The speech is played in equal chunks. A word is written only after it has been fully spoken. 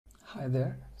Hi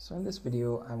there. So in this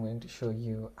video I'm going to show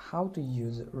you how to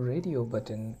use radio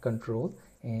button control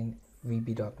in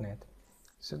VB.NET.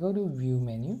 So go to view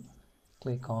menu,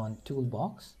 click on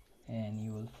toolbox, and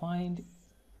you will find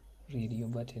radio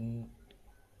button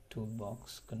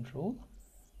toolbox control.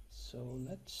 So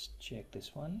let's check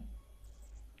this one,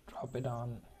 drop it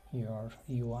on your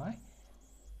UI,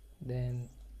 then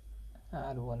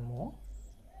add one more.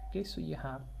 Okay, so you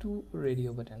have two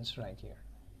radio buttons right here.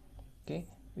 Okay,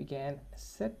 we can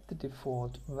set the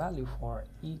default value for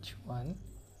each one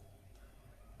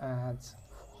as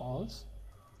false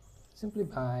simply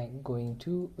by going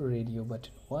to radio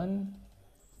button 1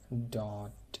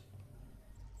 dot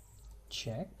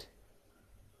checked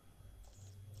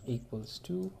equals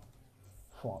to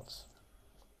false.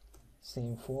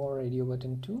 Same for radio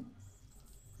button 2.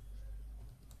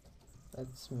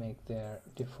 Let's make their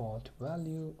default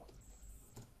value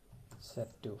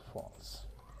set to false.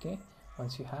 Okay,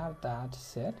 once you have that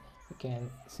set, you can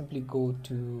simply go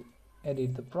to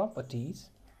edit the properties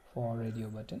for radio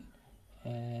button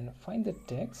and find the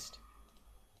text.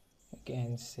 You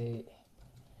can say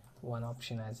one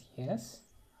option as yes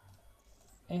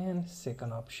and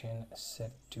second option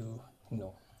set to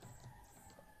no.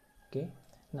 Okay,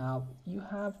 now you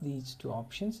have these two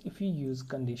options. If you use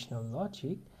conditional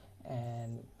logic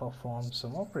and perform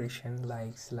some operation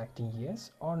like selecting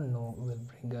yes or no, will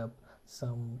bring up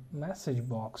some message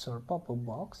box or pop-up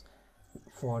box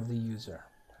for the user.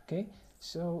 Okay,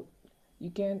 so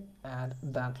you can add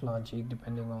that logic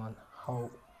depending on how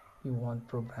you want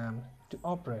program to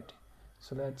operate.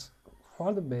 So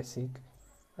for the basic,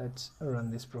 let's run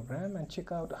this program and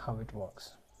check out how it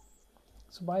works.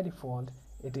 So by default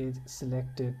it is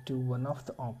selected to one of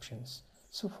the options.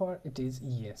 So far it is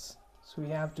yes, so we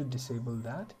have to disable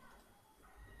that.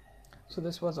 So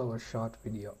this was our short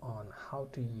video on how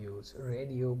to use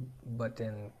radio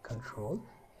button control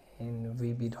in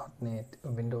VB.NET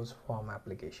Windows Form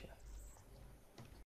application.